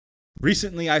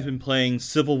Recently, I've been playing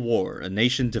Civil War: A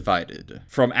Nation Divided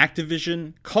from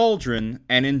Activision, Cauldron,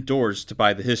 and endorsed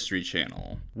by the History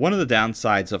Channel. One of the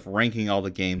downsides of ranking all the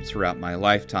games throughout my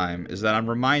lifetime is that I'm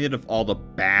reminded of all the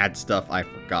bad stuff I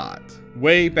forgot.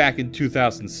 Way back in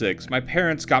 2006, my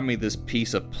parents got me this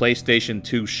piece of PlayStation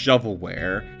 2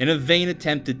 shovelware in a vain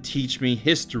attempt to teach me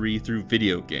history through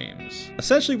video games.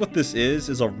 Essentially what this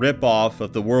is a rip-off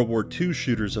of the World War II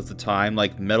shooters of the time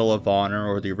like Medal of Honor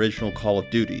or the original Call of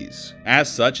Duties.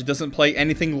 As such, it doesn't play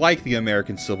anything like the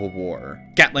American Civil War.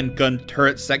 Gatling gun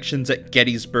turret sections at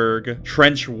Gettysburg,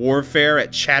 trench warfare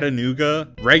at Chattanooga,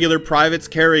 regular privates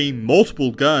carry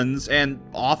multiple guns, and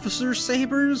officer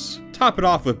sabers? Top it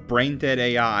off with brain-dead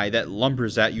AI that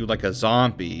lumbers at you like a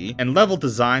zombie, and level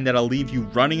design that'll leave you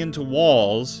running into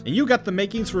walls, and you got the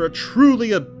makings for a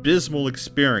truly abysmal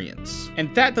experience.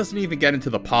 And that doesn't even get into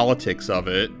the politics of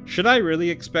it. Should I really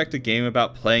expect a game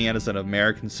about playing as an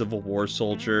American Civil War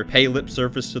soldier pay lip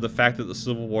service to the fact that the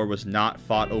Civil War was not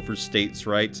fought over states'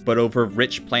 rights, but over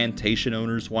rich plantation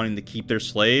owners wanting to keep their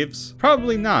slaves?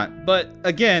 Probably not, but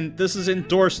again, this is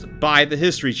endorsed by the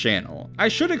History Channel. I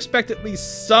should expect at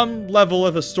least some level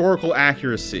of historical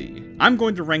accuracy. I'm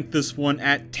going to rank this one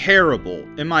at terrible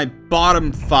in my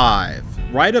bottom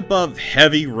 5. Right above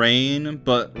Heavy Rain,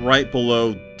 but right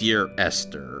below Dear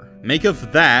Esther. Make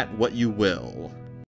of that what you will.